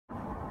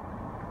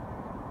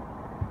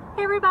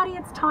Hey everybody,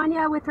 it's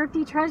Tonya with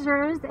Thrifty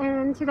Treasures,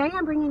 and today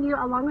I'm bringing you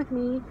along with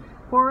me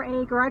for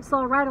a garage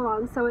sale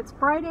ride-along. So it's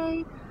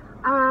Friday.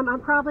 I'm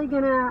probably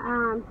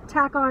gonna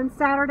tack on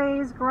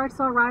Saturday's garage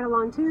sale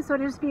ride-along too, so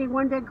it'll just be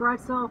one big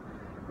garage sale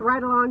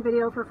ride-along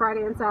video for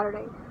Friday and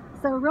Saturday.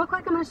 So real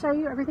quick, I'm gonna show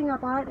you everything I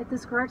bought at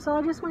this garage sale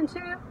I just went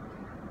to.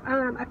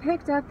 I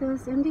picked up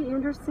this MD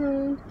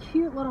Anderson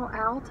cute little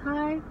owl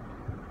tie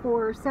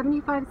for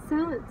 75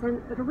 cents,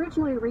 and it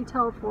originally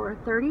retailed for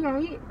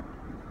 38.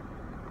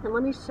 And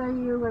let me show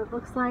you what it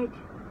looks like.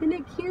 Isn't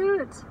it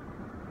cute?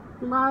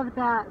 Love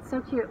that.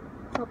 So cute.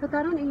 So I'll put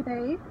that on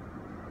eBay.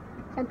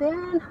 And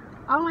then,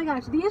 oh my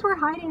gosh, these were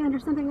hiding under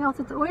something else.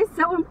 It's always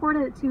so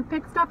important to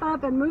pick stuff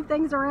up and move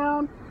things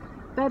around.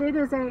 But it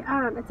is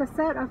it's a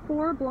set of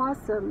 4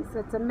 blossoms.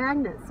 It's a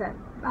magnet set.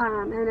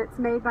 And it's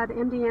made by the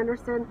MD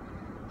Anderson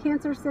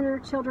Cancer Center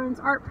Children's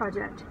Art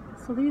Project.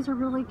 So these are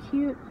really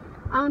cute.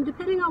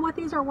 Depending on what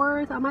these are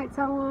worth, I might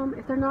sell them.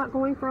 If they're not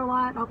going for a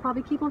lot, I'll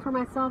probably keep them for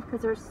myself because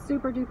they're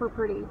super duper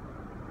pretty.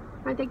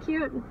 Aren't they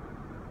cute?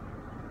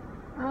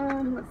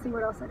 Let's see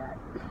what else I got.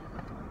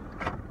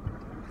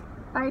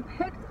 I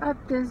picked up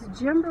this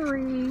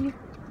Gymboree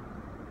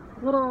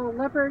little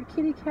leopard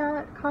kitty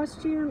cat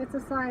costume. It's a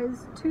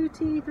size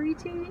 2T,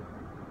 3T.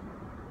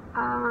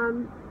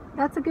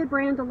 That's a good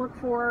brand to look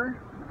for.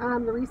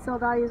 The resale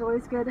value is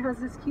always good. It has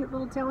this cute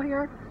little tail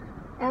here.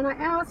 And I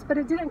asked, but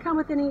it didn't come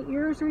with any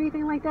ears or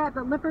anything like that,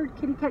 but leopard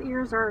kitty cat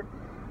ears are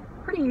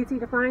pretty easy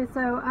to find,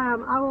 so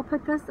I will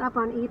put this up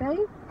on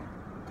eBay.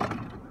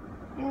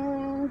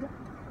 And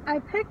I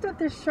picked up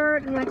this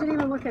shirt, and I didn't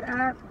even look it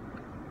up.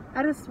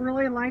 I just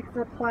really like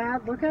the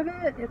plaid look of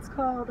it. It's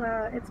called,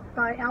 it's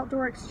by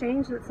Outdoor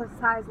Exchange, and it's a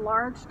size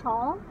large,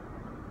 tall.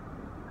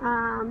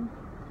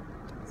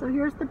 So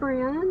here's the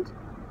brand.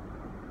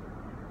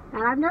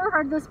 And I've never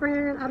heard of this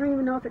brand. I don't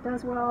even know if it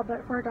does well,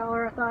 but for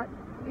 $1, I thought,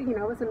 you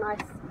know, it was a nice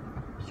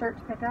shirt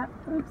to pick up.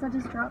 Oops, I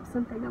just dropped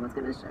something I was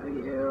going to show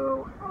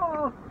you.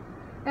 Oh,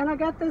 and I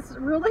got this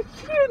really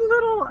cute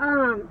little,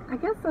 I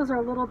guess those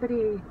are little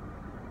bitty,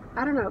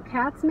 I don't know,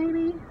 cats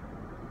maybe,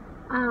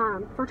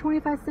 for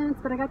 25 cents,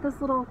 but I got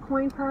this little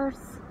coin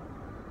purse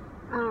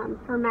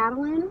for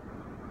Madeline.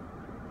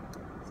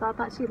 So I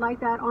thought she'd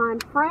like that. On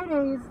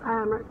Fridays,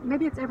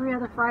 maybe it's every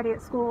other Friday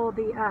at school,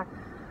 the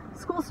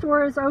school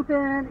store is open,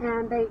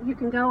 and you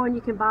can go and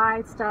you can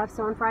buy stuff.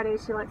 So on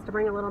Fridays she likes to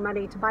bring a little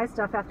money to buy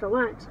stuff after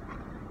lunch.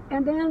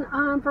 And then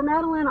for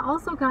Madeline, I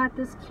also got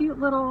this cute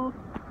little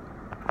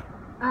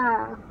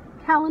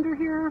calendar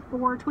here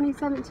for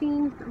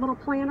 2017, little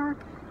planner.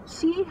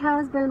 She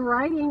has been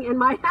writing in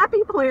my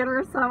happy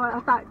planner, so I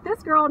thought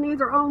this girl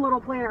needs her own little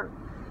planner.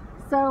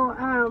 So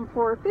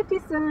for 50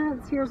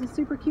 cents, here's a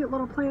super cute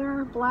little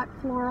planner, black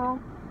floral.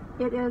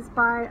 It is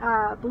by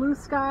Blue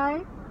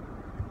Sky.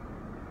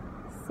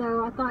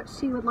 So I thought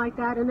she would like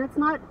that, and it's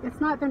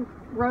not been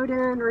wrote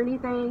in or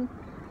anything,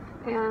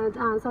 and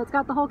so it's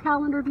got the whole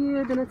calendar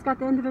view, then it's got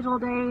the individual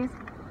days,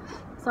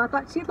 so I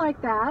thought she'd like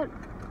that.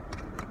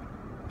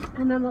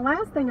 And then the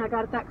last thing I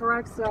got at that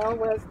garage sale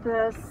was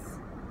this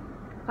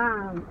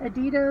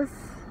Adidas,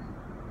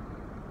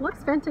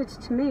 looks vintage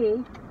to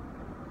me,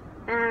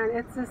 and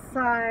it's a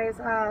size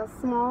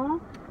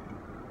small,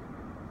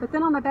 but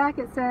then on the back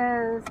it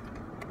says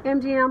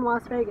MGM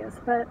Las Vegas,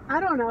 but I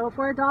don't know,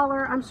 for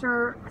 $1, I'm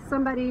sure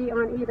somebody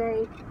on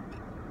eBay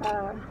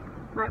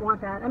might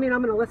want that. I mean,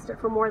 I'm going to list it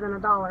for more than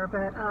 $1,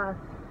 but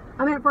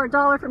I meant for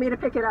 $1 for me to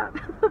pick it up,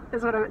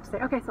 is what I meant to say.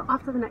 Okay, so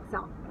off to the next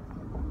sale.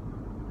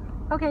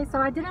 Okay, so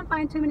I didn't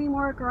find too many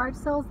more garage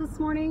sales this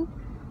morning,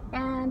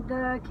 and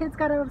the kids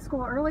got out of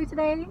school early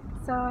today,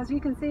 so as you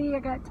can see, I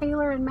got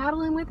Taylor and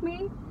Madeline with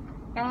me,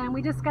 and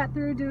we just got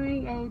through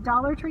doing a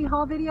Dollar Tree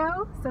haul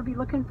video, so be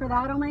looking for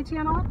that on my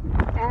channel.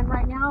 And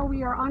right now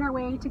we are on our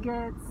way to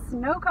get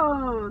snow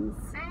cones.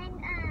 I'm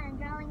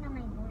drawing on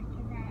my board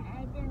because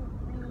I didn't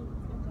really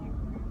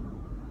get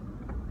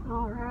them.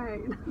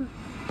 Alright.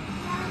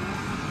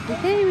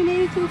 Okay, we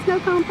made it to the snow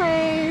cone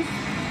place.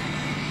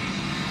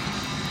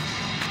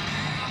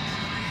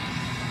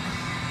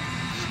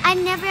 I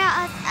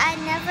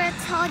never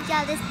told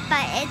y'all this,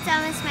 but it's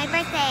almost my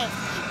birthday.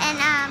 And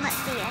let's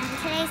see,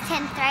 today's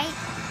 10th, right?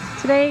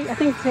 Today, I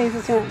think today's the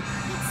 10th.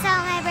 So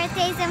my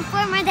birthday's in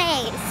 4 more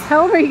days.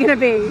 How old are you going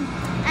to be?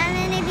 I'm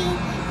going to be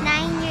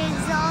 9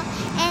 years old,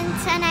 and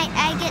tonight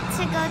I get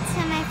to go to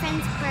my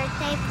friend's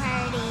birthday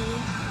party.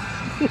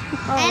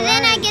 And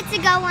then I get to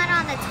go one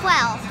on the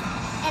 12th,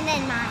 and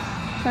then mine.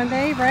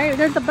 Sunday, right?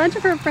 There's a bunch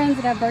of her friends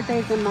that have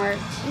birthdays in March.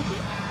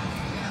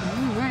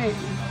 Alright.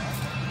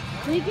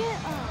 We get,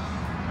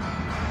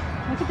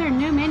 look at their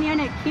new menu, isn't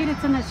it cute?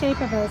 It's in the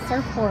shape of a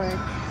surfboard.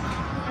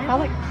 I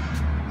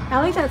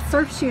like that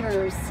surf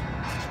shooters.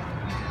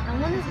 I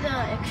wanted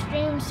the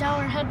extreme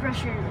sour head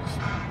brushers.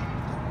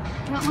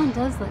 That one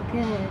does look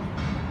good.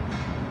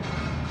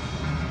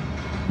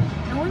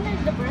 I wanted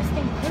the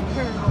bursting fruit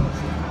pearls.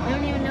 I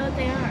don't even know what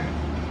they are.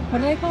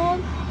 What are they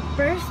called?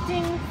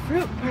 Bursting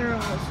fruit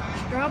pearls.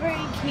 Strawberry,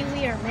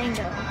 kiwi, or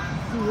mango.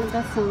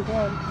 That sounds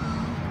good.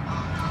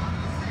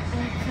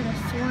 I could have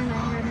sworn I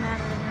heard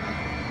Madeline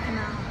come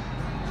out.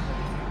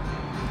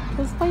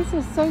 This place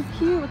is so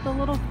cute with the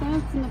little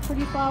fence and the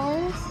pretty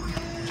flowers.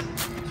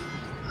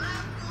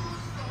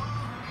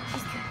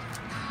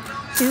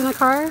 She's in the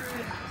car?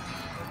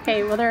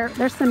 Okay, well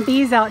there's some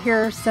bees out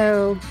here,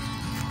 so.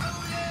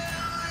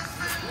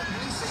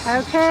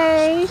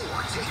 Okay,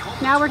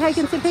 now we're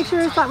taking some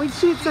pictures. Thought we'd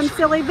shoot some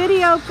silly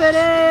video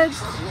footage.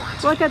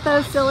 Look at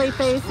those silly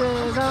faces.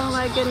 Oh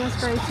my goodness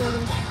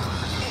gracious.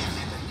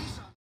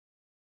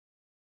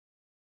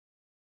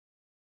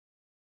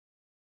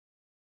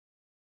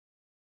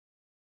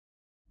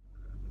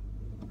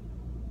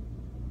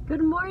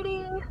 Good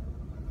morning.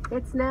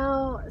 It's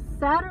now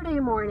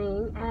Saturday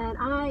morning and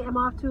I am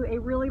off to a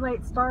really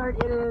late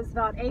start. It is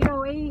about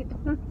 8:08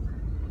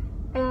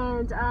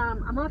 and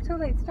I'm off to a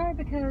late start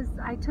because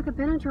I took a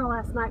Benadryl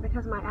last night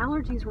because my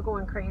allergies were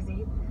going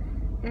crazy,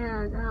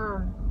 and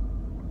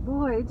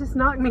boy, it just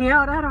knocked me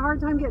out. I had a hard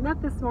time getting up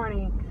this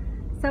morning.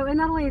 So, and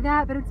not only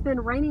that, but it's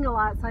been raining a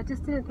lot, so I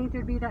just didn't think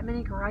there'd be that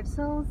many garage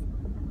sales.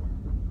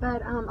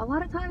 But a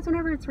lot of times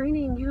whenever it's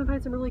raining, you can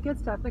find some really good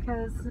stuff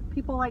because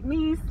people like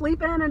me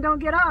sleep in and don't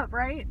get up,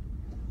 right?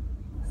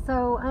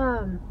 So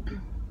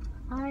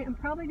I am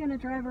probably going to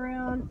drive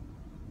around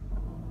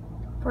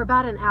for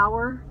about an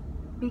hour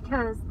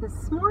because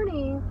this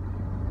morning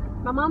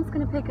my mom's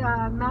going to pick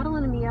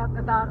Madeline and me up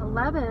about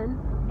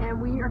 11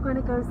 and we are going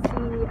to go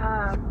see,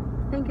 I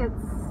think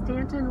it's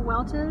Stanton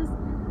Welch's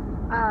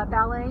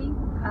ballet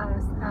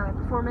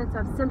performance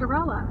of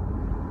Cinderella.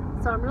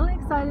 So I'm really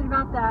excited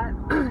about that.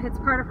 It's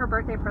part of her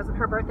birthday present.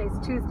 Her birthday's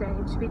Tuesday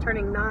and she'll be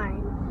turning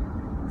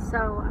 9.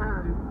 So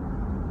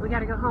we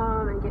got to go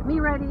home and get me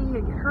ready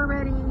and get her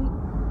ready,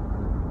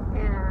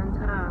 and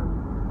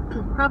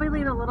probably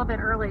leave a little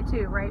bit early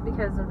too, right?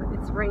 Because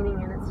it's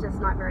raining and it's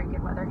just not very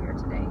good weather here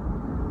today.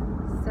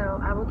 So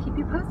I will keep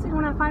you posted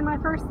when I find my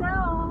first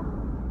sale.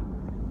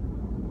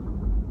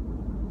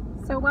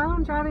 So while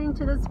I'm driving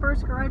to this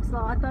first garage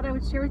sale, I thought I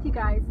would share with you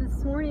guys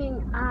this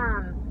morning.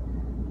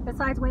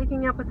 Besides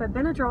waking up with a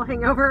Benadryl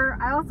hangover,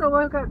 I also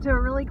woke up to a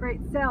really great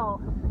sale.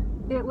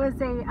 It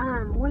was a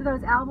one of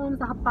those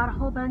albums. I bought a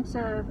whole bunch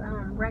of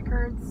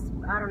records,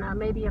 I don't know,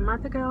 maybe a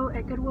month ago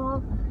at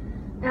Goodwill.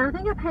 And I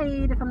think I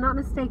paid, if I'm not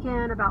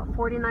mistaken, about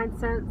 49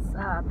 cents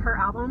per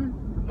album.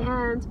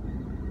 And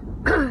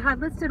I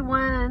listed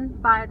one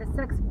by the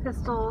Sex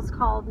Pistols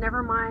called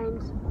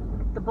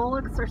Nevermind the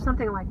Bullocks or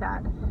something like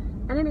that.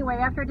 And anyway,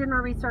 after I did my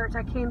research,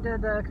 I came to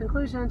the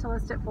conclusion to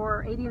list it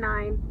for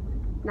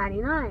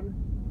 $89.99.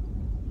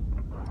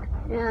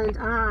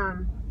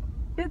 And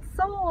it's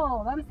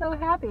sold. I'm so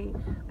happy.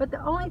 But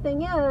the only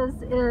thing is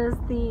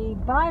the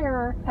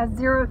buyer has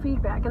zero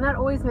feedback, and that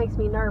always makes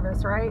me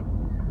nervous, right?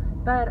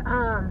 But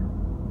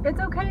it's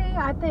okay,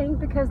 I think,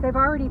 because they've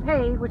already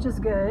paid, which is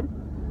good.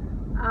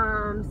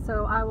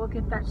 So I will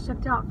get that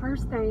shipped out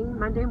first thing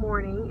Monday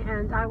morning,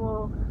 and I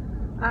will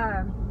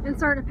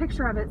insert a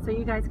picture of it so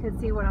you guys can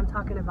see what I'm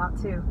talking about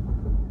too.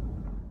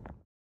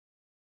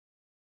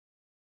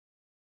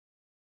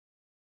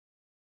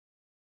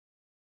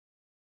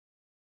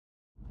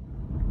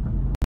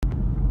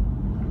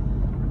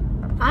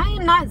 I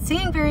am not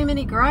seeing very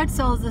many garage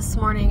sales this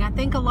morning. I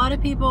think a lot of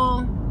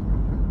people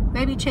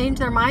maybe changed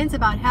their minds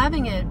about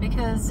having it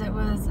because it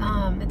was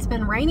it's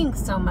been raining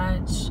so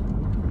much.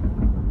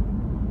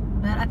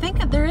 But I think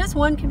that there is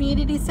one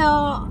community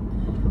sale.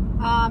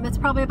 It's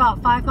probably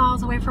about 5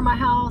 miles away from my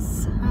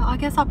house. I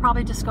guess I'll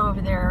probably just go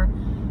over there.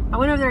 I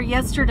went over there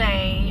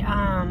yesterday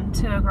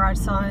to a garage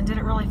sale and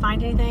didn't really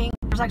find anything.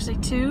 There's actually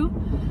 2,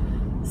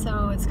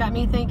 so it's got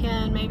me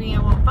thinking maybe I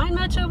won't find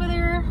much over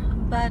there.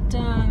 But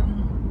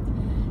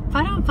if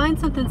I don't find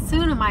something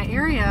soon in my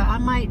area, I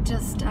might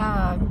just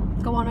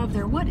go on over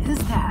there. What is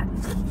that?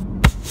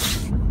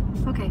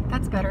 Okay,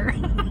 that's better.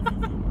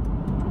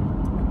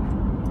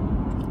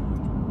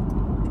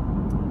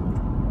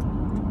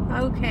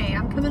 Okay,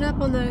 I'm coming up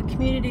on the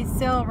community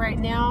sale right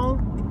now.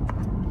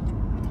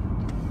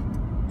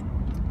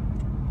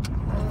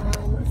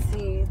 Let's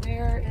see,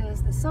 there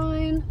is the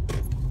sign.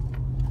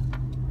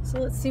 So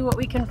let's see what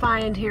we can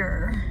find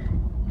here.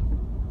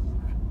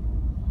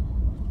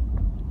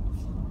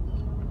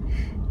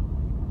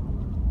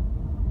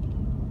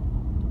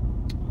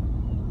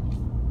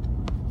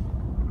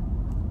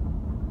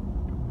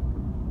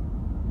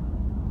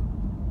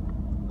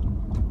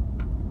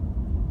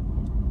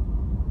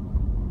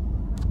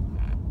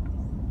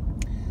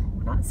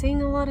 Not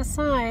seeing a lot of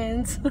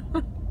signs.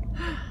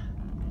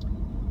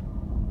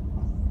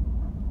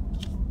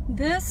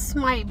 This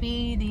might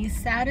be the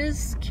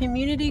saddest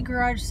community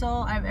garage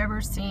sale I've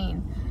ever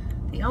seen.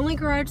 The only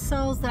garage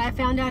sales that I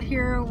found out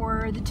here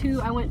were the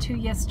 2 I went to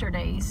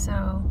yesterday,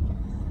 so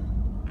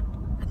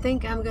I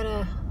think I'm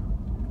gonna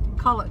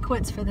call it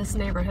quits for this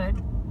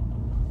neighborhood.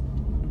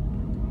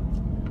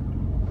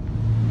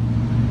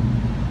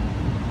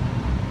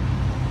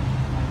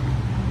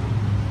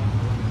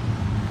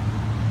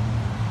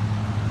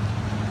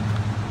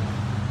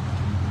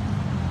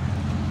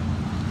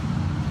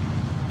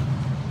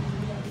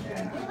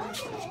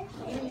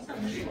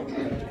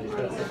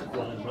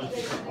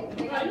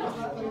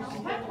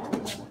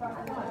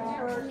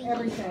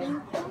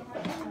 Everything.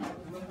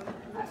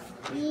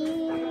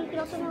 Y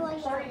creo que me voy a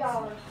llevar.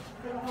 $30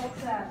 for the whole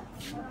set.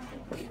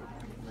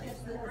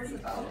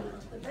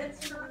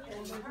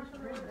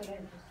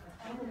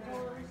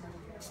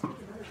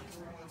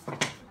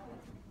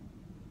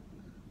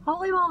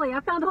 Holy moly, I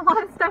found a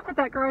lot of stuff at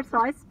that garage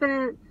sale. I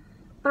spent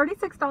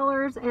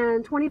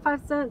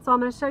 $36.25, so I'm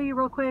going to show you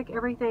real quick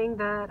everything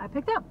that I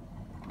picked up.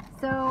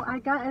 So I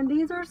got, and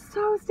these are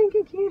so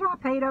stinking cute. I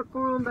paid up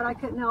for them, but I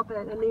couldn't help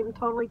it, and I'm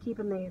totally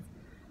keeping these.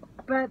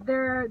 But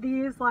they're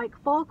these like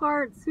folk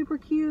art, super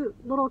cute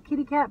little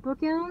kitty cat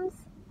bookends,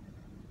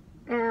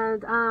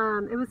 and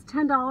it was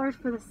 $10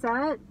 for the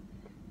set.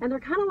 And they're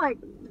kind of like,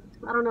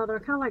 I don't know, they're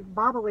kind of like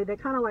bobbly. They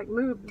kind of like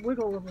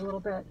wiggle a little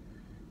bit.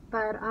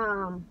 But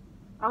oh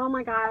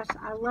my gosh,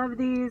 I love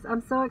these.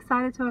 I'm so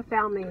excited to have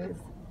found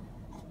these.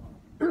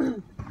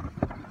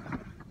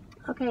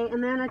 Okay,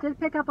 and then I did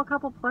pick up a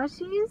couple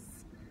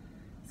plushies.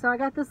 So I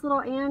got this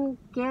little Ann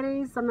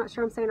Geddes. I'm not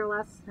sure I'm saying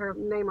her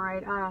name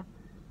right.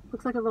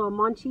 Looks like a little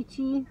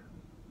Monchichi.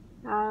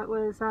 It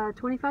was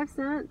 25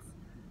 cents.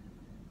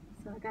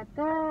 So I got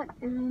that,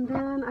 and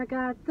then I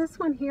got this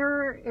one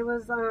here. It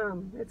was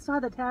it still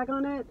had the tag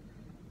on it,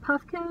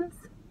 Puffkins,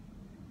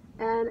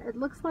 and it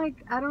looks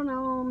like, I don't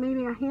know,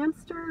 maybe a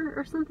hamster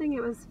or something.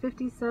 It was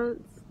 50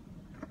 cents.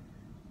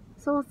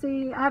 So we'll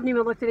see. I haven't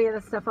even looked at any of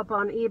this stuff up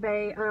on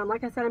eBay.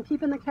 Like I said, I'm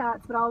keeping the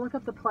cats, but I'll look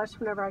up the plush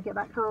whenever I get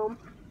back home.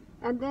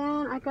 And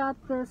then I got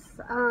this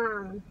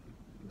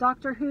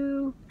Doctor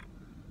Who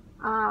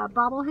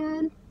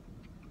bobblehead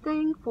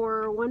thing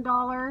for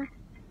 $1.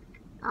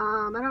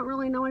 I don't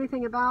really know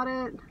anything about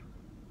it.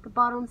 The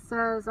bottom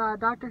says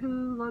Doctor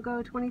Who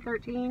logo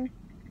 2013,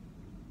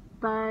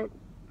 but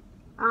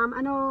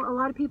I know a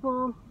lot of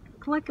people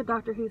collect the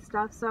Doctor Who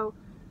stuff, so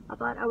I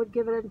thought I would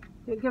give it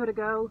a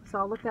go. So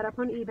I'll look that up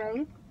on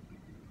eBay.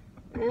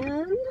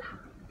 And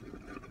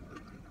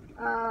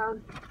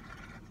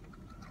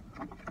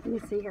let me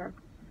see here.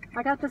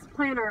 I got this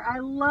planner. I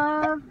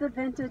love the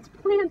vintage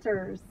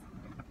planters.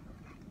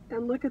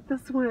 And look at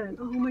this one.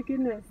 Oh my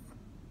goodness.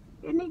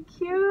 Isn't he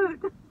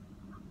cute?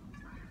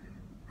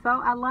 So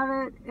I love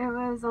it. It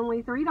was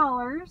only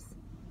 $3.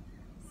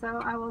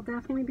 So I will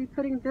definitely be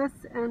putting this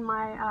in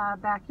my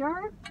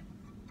backyard.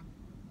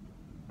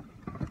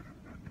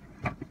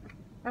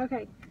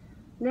 Okay,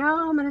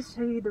 now I'm going to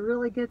show you the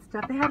really good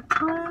stuff. They had a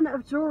ton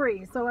of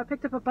jewelry, so I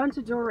picked up a bunch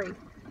of jewelry.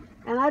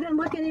 And I didn't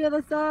look any of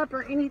this up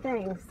or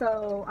anything,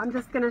 so I'm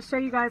just going to show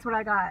you guys what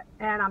I got.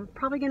 And I'm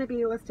probably going to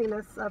be listing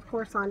this, of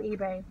course, on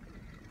eBay.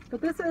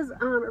 But this is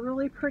a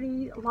really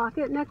pretty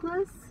locket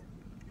necklace,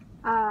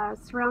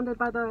 surrounded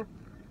by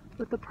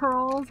with the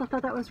pearls. I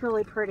thought that was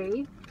really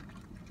pretty.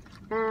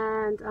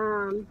 And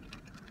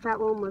that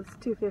one was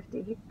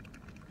 $2.50.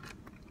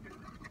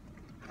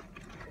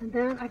 And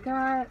then I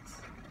got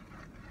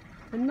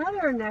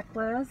another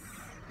necklace.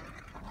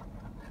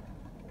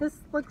 This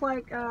looked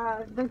like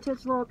a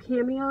vintage little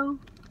cameo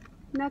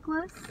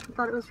necklace. I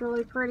thought it was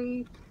really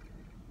pretty.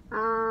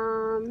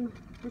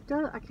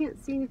 I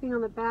can't see anything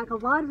on the back. A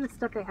lot of the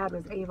stuff they had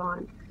was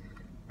Avon.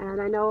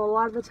 And I know a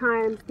lot of the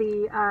times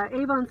the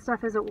Avon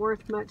stuff isn't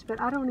worth much,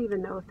 but I don't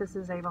even know if this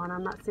is Avon.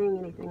 I'm not seeing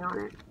anything on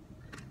it.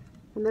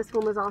 And this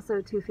one was also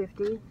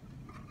 $2.50.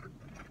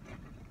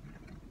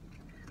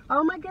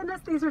 Oh my goodness,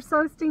 these are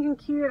so stinking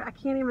cute. I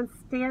can't even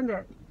stand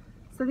it.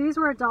 So these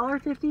were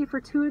 $1.50 for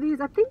two of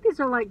these. I think these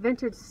are like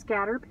vintage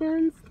scatter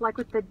pins, like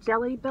with the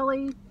jelly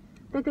belly.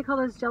 I think they call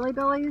those jelly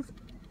bellies.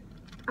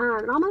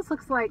 It almost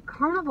looks like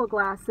carnival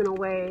glass in a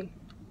way.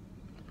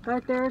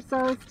 But they're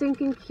so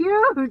stinking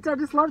cute. I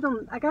just love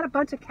them. I got a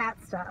bunch of cat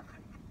stuff.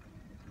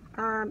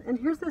 And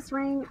here's this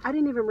ring. I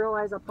didn't even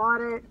realize I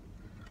bought it.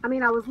 I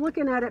mean, I was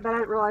looking at it, but I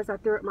didn't realize I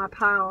threw it in my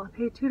pile. I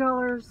paid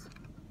 $2.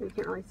 You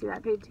can't really see that. I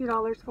paid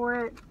 $2 for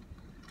it.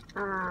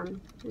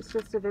 It's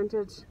just a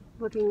vintage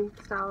looking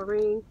style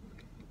ring.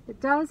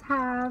 It does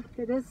have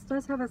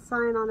a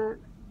sign on it.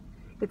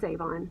 It's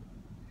Avon.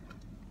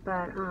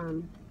 But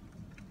I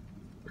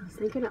was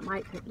thinking it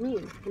might fit me.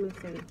 Let me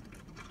see.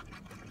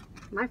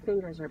 My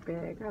fingers are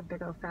big. I have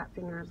big old fat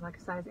fingers, like a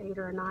size 8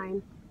 or a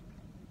 9.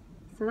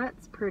 So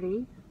that's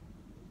pretty.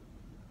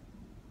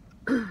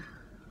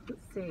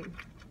 Let's see.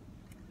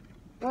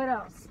 What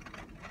else?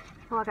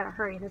 Oh, I gotta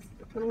hurry. I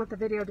don't want the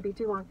video to be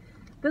too long.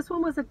 This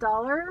one was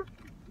 $1,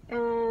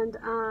 and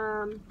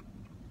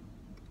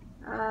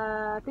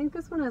I think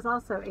this one is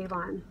also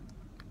Avon.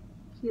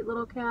 Cute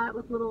little cat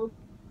with little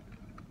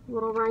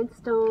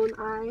rhinestone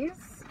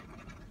eyes.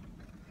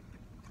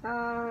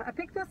 I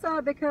picked this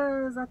up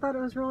because I thought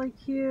it was really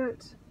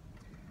cute.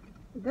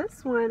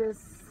 This one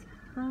is,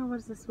 what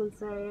does this one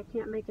say? I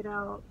can't make it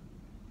out.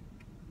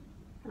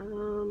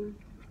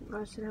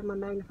 I should have my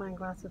magnifying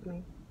glass with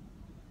me,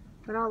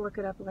 but I'll look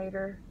it up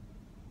later.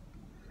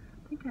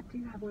 I think I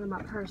do have one in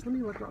my purse. Let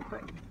me look real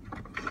quick.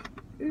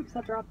 Oops,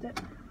 I dropped it.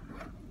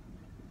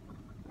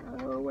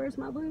 Oh, where's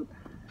my loop?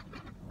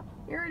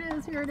 Here it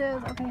is, here it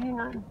is. Okay, hang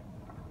on.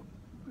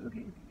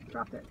 Okay,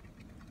 dropped it.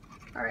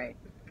 All right.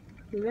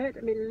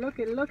 Let me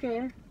looky.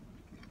 Okay,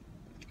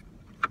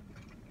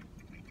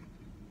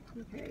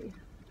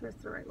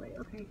 that's the right way.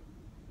 Okay.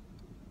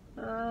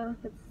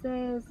 It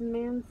says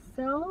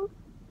Mansell.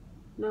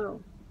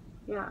 No,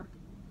 yeah,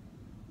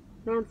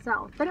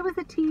 Mansell. But it was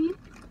a tea,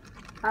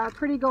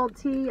 pretty gold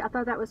tea. I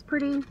thought that was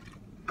pretty.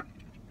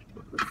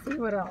 Let's see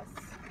what else.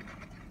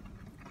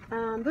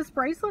 This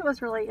bracelet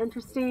was really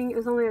interesting. It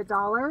was only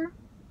 $1.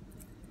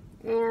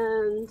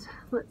 And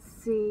let's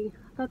see.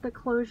 I thought the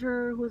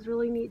closure was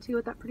really neat too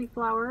with that pretty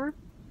flower.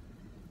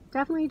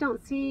 Definitely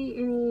don't see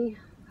any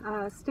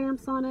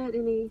stamps on it,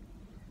 any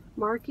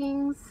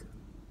markings.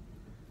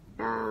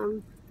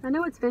 I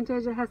know it's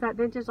vintage. It has that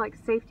vintage like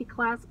safety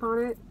clasp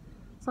on it.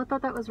 So I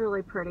thought that was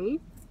really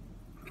pretty.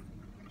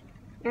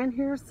 And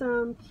here's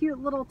some cute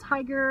little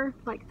tiger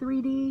like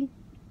 3D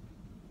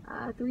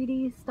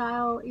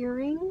style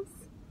earrings.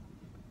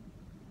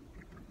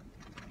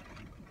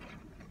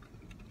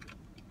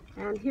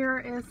 And here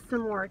is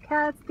some more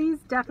cats. These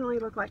definitely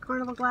look like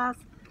carnival glass.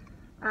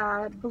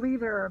 I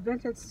believe they're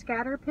vintage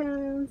scatter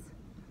pins.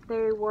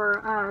 They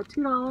were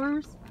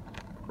 $2.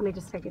 Let me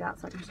just take it out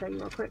so I can show you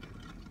real quick.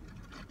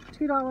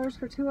 $2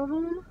 for 2 of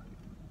them.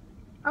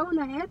 Oh, and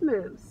the head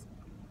moves.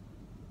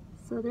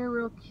 So they're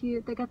real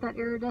cute. They got that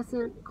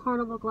iridescent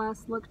carnival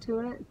glass look to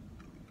it.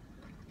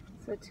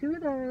 So 2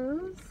 of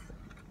those.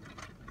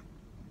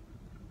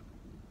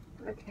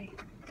 Okay.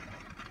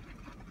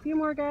 A few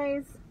more,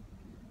 guys.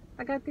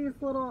 I got these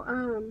little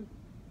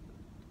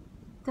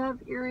dove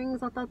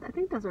earrings. I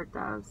think those are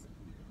doves.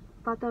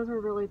 Thought those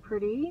were really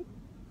pretty.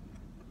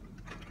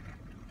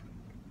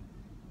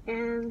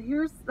 And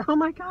here's, oh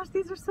my gosh,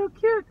 these are so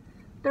cute.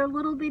 They're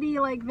little bitty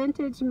like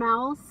vintage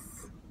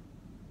mouse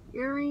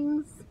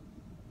earrings.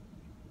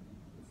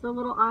 So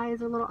little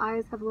eyes have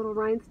little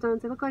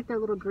rhinestones. They look like they're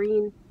little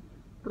green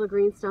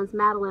stones.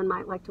 Madeline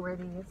might like to wear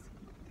these.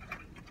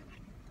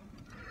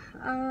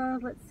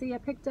 Let's see, I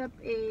picked up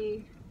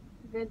a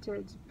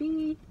vintage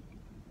bee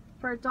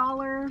for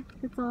 $1.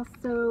 It's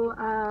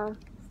also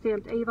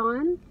stamped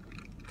Avon.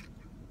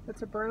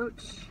 That's a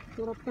brooch,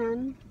 little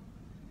pin.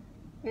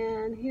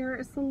 And here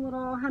is some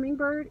little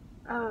hummingbird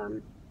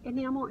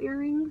enamel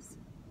earrings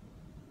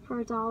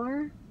for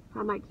 $1.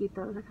 I might keep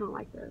those. I kind of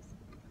like those.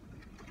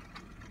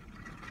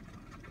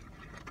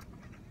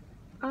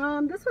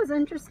 This was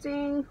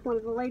interesting. One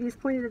of the ladies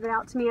pointed it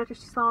out to me after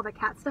she saw the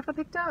cat stuff I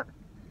picked up.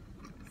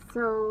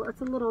 So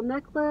it's a little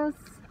necklace,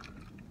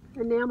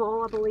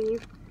 enamel, I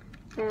believe,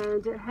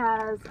 and it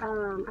has,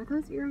 are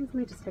those earrings? Let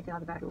me just take it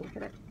out of the bag and look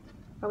at it.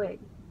 Oh wait,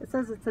 it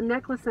says it's a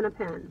necklace and a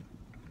pin.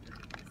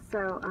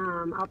 So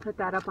I'll put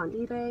that up on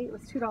eBay. It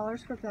was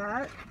 $2 for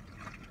that.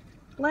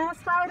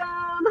 Last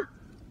item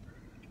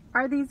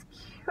are these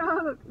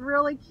cute,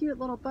 really cute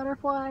little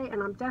butterfly,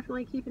 and I'm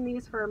definitely keeping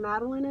these for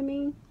Madeline and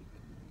me.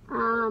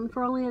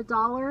 For only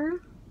 $1.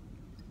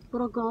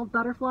 Little gold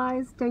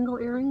butterflies, dangle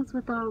earrings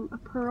with a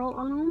pearl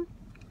on them.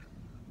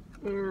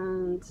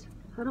 And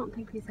I don't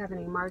think these have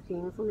any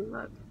markings. Let me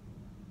look.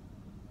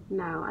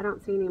 No, I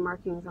don't see any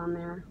markings on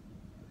there.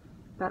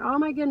 But oh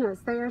my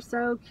goodness, they are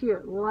so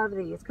cute. Love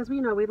these, because we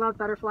know we love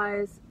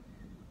butterflies.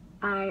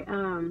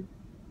 I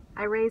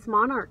raise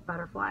monarch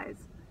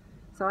butterflies,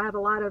 so I have a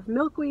lot of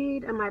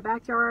milkweed in my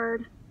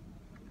backyard,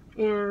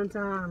 and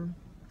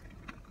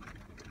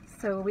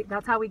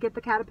that's how we get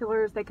the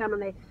caterpillars. They come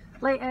and they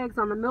lay eggs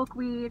on the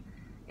milkweed,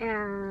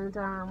 and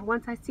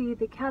once I see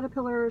the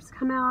caterpillars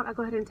come out, I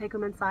go ahead and take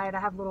them inside. I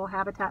have little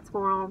habitats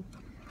for them,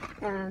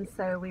 and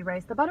so we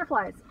raise the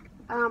butterflies.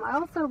 I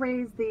also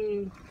raise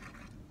the,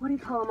 what do you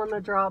call them? I'm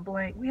gonna draw a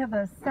blank. We have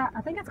a,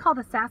 I think it's called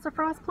a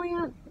sassafras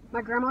plant.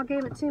 My grandma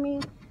gave it to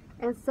me,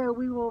 and so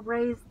we will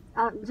raise,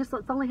 it's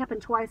only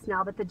happened twice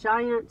now, but the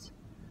giant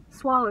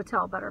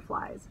swallowtail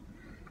butterflies.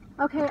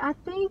 Okay, I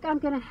think I'm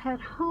gonna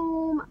head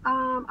home.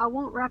 I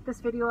won't wrap this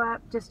video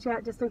up just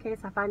yet, just in case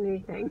I find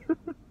anything.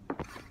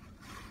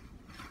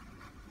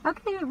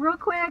 Okay, real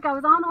quick, I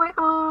was on the way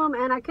home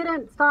and I could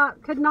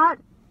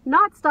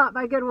not stop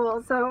by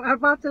Goodwill, so I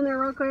popped in there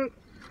real quick.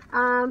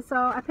 So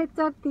I picked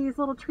up these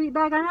little treat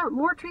bags. I know,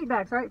 more treat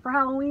bags, right, for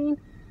Halloween,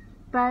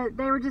 but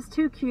they were just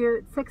too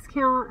cute. 6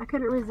 count, I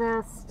couldn't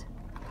resist.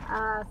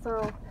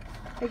 So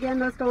again,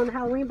 those go in the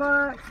Halloween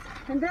box.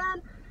 And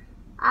then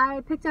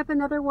I picked up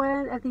another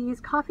one of these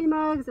coffee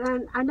mugs,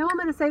 and I know I'm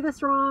going to say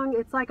this wrong.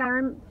 It's like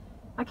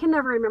I can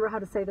never remember how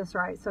to say this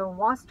right. So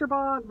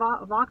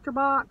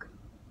Wochterbach,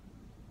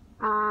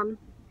 and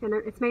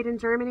it's made in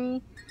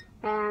Germany,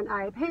 and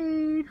I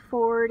paid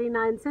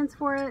 49 cents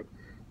for it.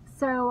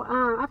 So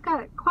I've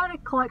got quite a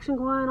collection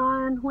going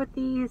on with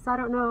these. I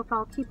don't know if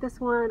I'll keep this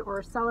one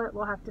or sell it.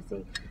 We'll have to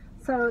see.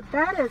 So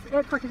that is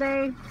it for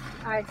today.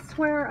 I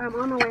swear I'm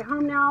on my way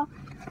home now.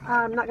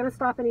 I'm not going to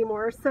stop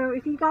anymore. So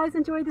if you guys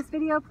enjoyed this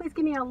video, please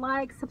give me a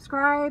like,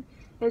 subscribe,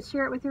 and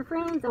share it with your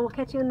friends, and we'll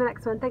catch you in the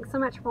next one. Thanks so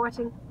much for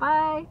watching.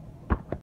 Bye!